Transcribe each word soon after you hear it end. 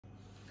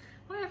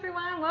Hi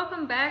everyone,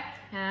 welcome back.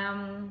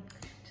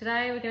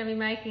 Today we're going to be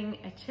making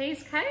a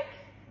cheesecake.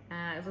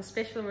 It was a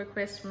special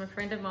request from a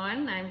friend of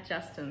mine named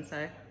Justin.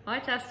 So, hi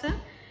Justin,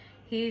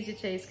 here's your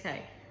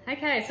cheesecake.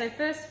 Okay, so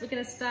first we're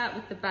going to start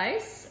with the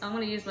base. I'm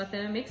going to use my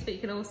Thermomix, but you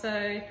can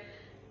also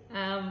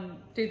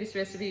do this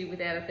recipe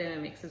without a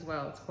Thermomix as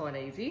well. It's quite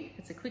easy.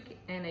 It's a quick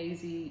and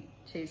easy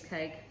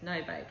cheesecake,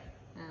 no bake,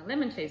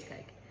 lemon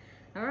cheesecake.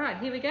 All right,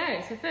 here we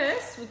go. So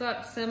first we've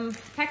got some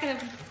packet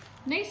of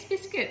nice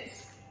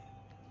biscuits.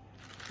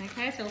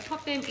 Okay, so we'll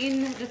pop them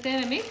in the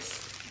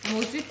Thermomix and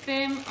we'll zip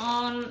them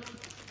on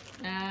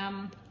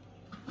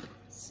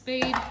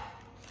speed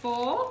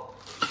 4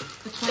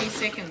 for 20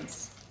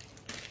 seconds.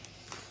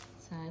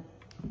 So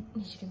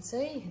as you can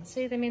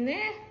see them in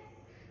there.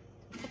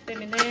 Pop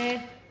them in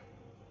there.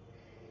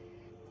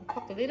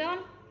 Pop the lid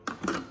on.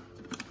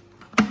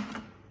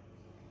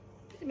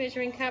 The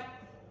measuring cup.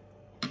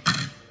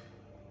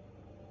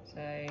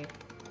 So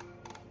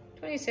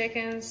 20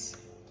 seconds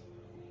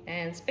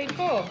and speed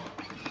 4.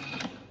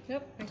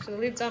 Yep, make sure the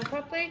lid's on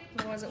properly,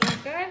 otherwise it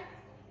won't go.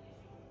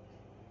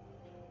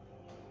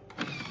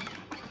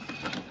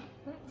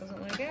 Oh,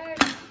 doesn't want to go.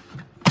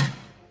 That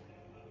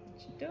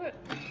should do it.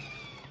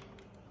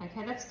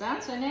 Okay, that's done.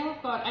 So now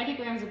we've got 80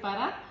 grams of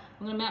butter.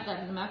 I'm going to melt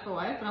that in the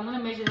microwave, but I'm going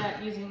to measure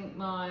that using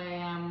my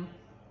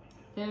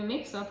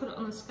Thermomix. So I'll put it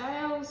on the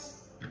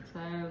scales. So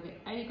we'll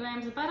get 80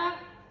 grams of butter.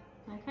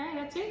 Okay,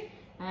 that's it.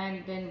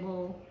 And then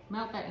we'll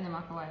melt that in the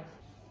microwave.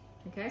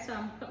 Okay, so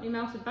I've got my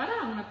melted butter.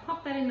 I'm going to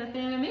pop that in the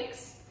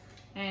Thermomix.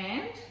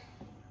 And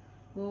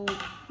we'll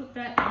put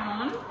that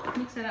on,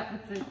 mix that up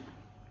with the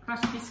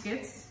crushed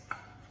biscuits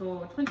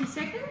for 20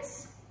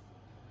 seconds.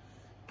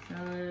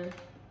 So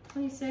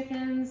 20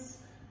 seconds,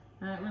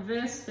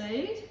 reverse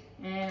speed,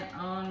 and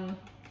on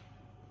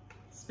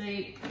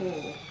speed 4.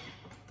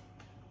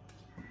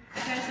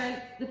 Okay, so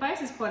the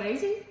base is quite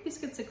easy.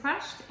 Biscuits are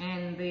crushed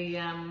and the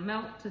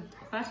melted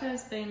butter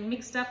has been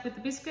mixed up with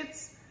the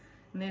biscuits.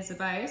 And there's the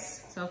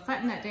base. So I'll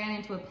flatten that down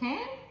into a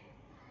pan.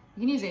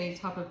 You can use any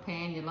type of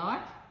pan you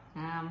like,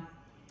 and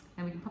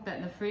we can pop that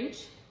in the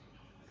fridge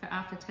for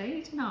after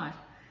tea tonight.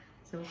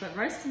 So we've got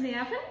roast in the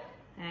oven,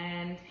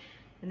 and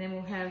then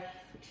we'll have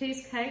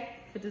cheesecake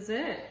for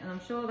dessert. And I'm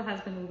sure the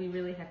husband will be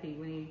really happy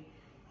when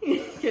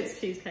he gets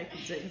cheesecake for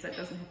dessert, because that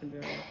doesn't happen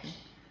very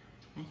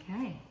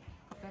often.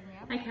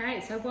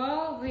 Okay, so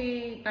while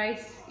the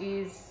base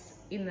is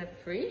in the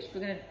fridge,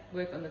 we're going to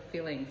work on the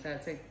filling. So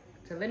it's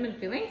a lemon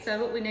filling. So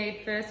what we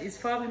need first is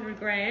 500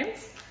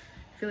 grams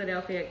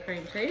Philadelphia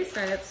cream cheese,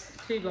 so that's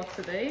 2 blocks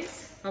of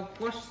these. I've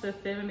washed the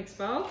Thermomix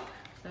bowl,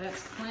 so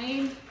that's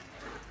clean.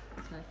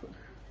 So I put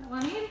that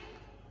one in,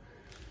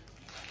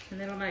 and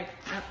then I'll make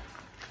up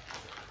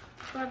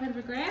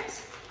 500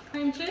 grams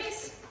cream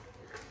cheese.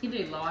 You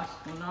can do light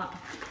or not.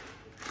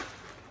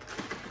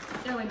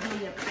 Go into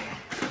your bag.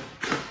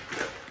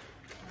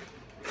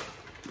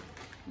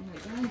 There we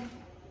go.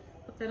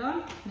 Put that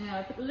on. Now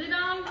I put the lid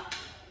on.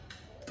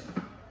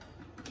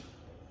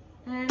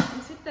 And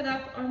I'll zip that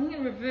up. I'm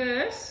going to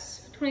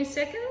reverse for 20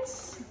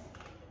 seconds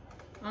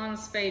on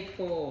speed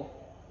 4.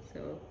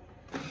 So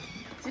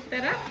zip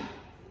that up.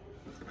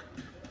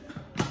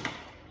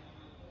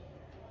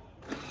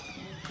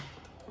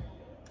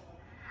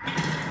 There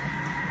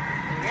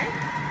we go.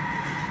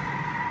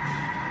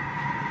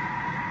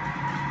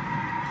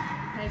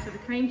 Okay, so the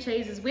cream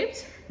cheese is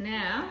whipped.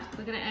 Now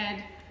we're going to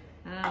add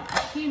a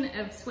tin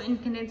of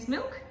sweetened condensed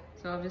milk.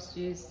 So I've just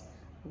used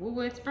the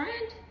Woolworths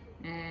brand.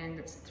 And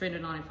it's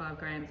 395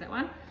 grams, that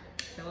one.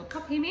 So we'll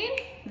pop him in,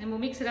 and then we'll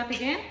mix it up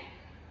again.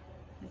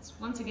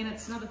 Once again,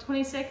 it's another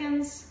 20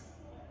 seconds,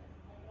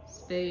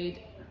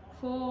 speed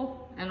 4,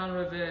 and on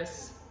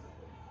reverse.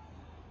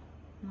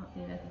 Not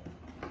the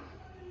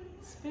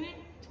spoon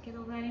to get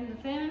all that in the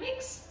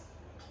Thermomix.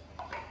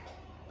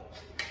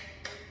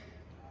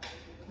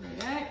 There we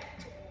go.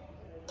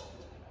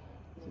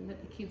 So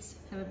let the kids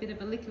have a bit of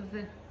a lick of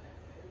the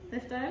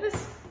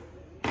leftovers.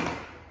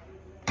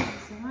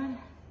 That's the one.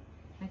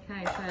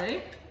 Okay,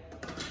 so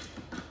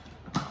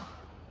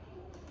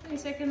 20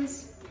 seconds,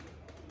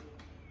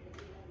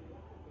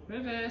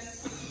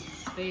 reverse,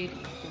 speed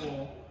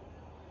 4.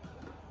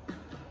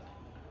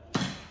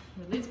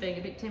 The lid's being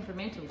a bit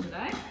temperamental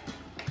today.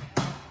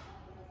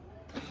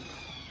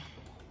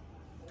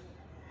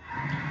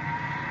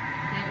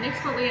 Now,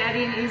 next what we add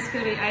in is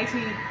going to be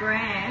 80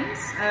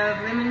 grams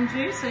of lemon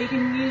juice. So you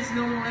can use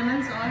normal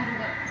lemons. I've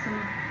got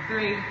some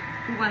very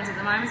good ones at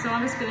the moment, so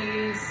I'm just going to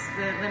use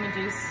the lemon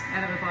juice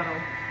out of a bottle,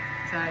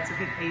 so it's a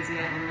bit easier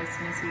and less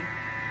messy.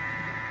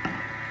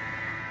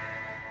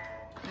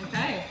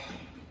 Okay,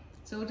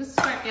 so we'll just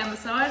scrape down the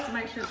sides to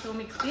make sure it's all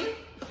mixed in.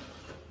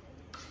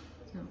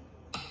 So,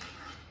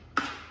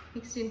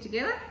 mixed in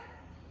together,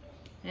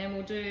 and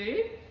we'll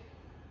do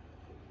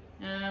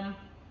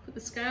put the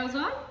scales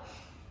on.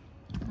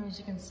 As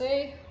you can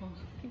see, I'll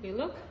give you a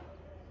look.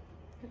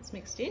 It's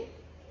mixed in.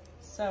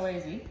 So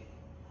easy.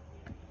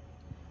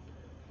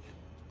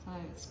 So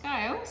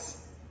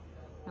scales,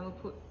 and we'll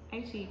put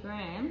 80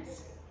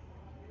 grams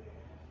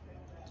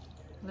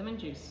lemon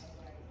juice.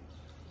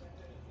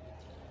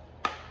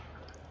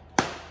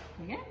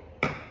 There we go.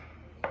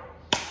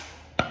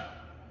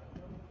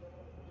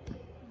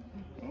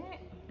 Okay,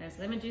 there's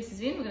lemon juice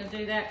is in. We're going to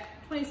do that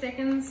 20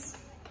 seconds.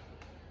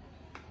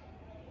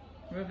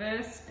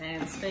 Reverse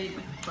and speed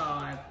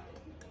 5.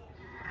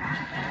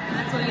 And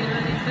that's all you're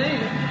going to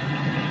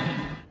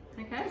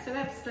do. Okay, so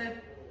that's the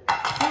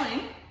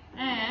filling,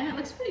 and it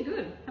looks pretty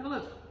good. Have a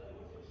look.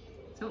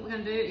 So what we're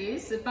going to do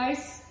is, the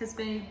base has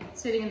been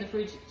sitting in the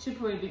fridge, should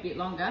probably be a bit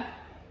longer.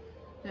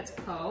 That's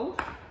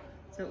cold.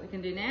 So what we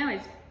can do now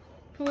is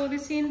pour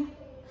this in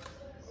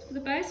to the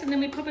base, and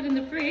then we pop it in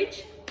the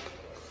fridge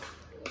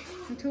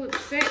until it's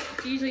set.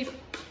 It's usually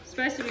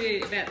supposed to be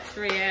about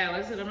 3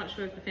 hours, and I'm not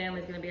sure if the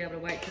family's going to be able to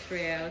wait for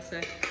 3 hours, so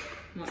it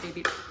might be a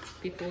bit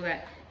before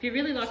that. If you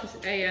really like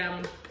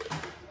a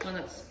one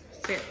that's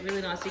set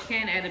really nice, you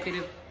can add a bit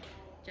of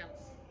jump.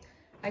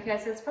 Okay,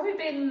 so it's probably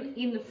been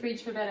in the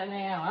fridge for about an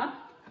hour.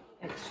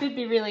 It should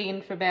be really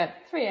in for about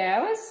 3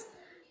 hours.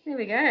 There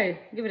we go.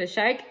 Give it a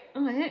shake.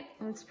 Oh yeah, it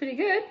looks pretty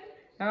good.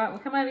 All right, we'll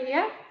come over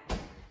here.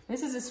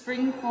 This is a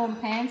spring-form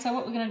pan, so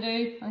what we're going to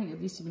do, I think it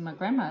used to be my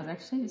grandma's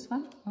actually, this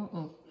one.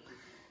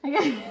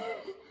 Okay.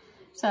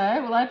 So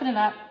we'll open it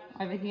up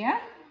over here.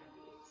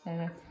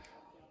 So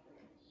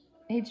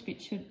the edge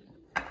bit should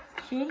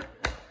go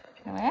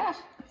out.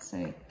 Let's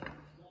see.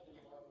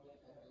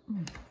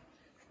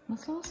 My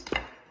sauce.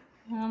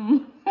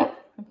 From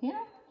here.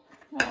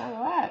 Oh,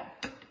 all right.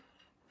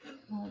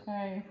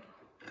 Okay.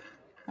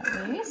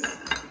 Like this.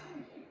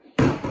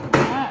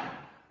 Alright.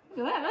 Look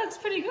at that. That's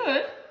pretty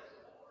good.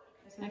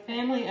 My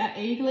family are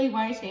eagerly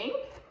waiting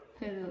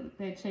for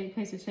their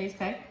piece of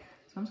cheesecake.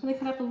 So I'm just going to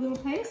cut up a little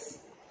piece.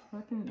 I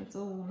reckon that's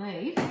all we'll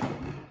need.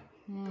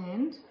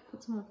 And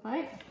put some on the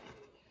plate.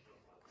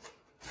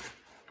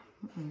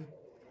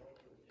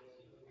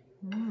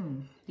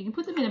 You can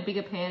put them in a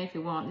bigger pan if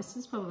you want. This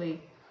is probably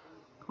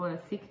quite a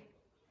thick.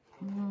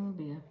 Oh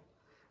dear.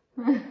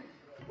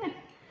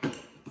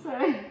 So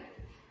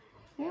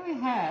here we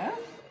have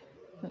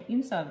the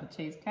inside of the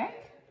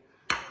cheesecake.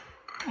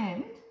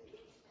 And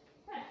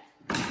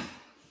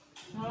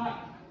alright.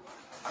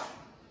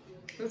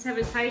 Let's have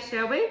a taste,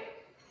 shall we?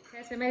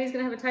 Okay, so Maddie's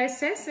going to have a taste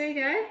test. There you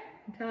go.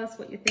 And tell us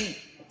what you think.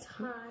 It's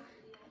hard.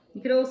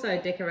 You could also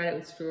decorate it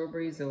with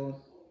strawberries or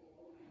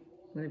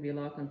whatever you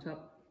like on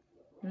top.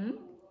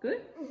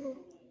 Good?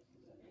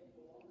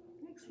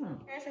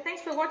 Excellent. Okay, so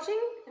thanks for watching.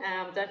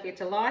 Don't forget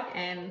to like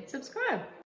and subscribe.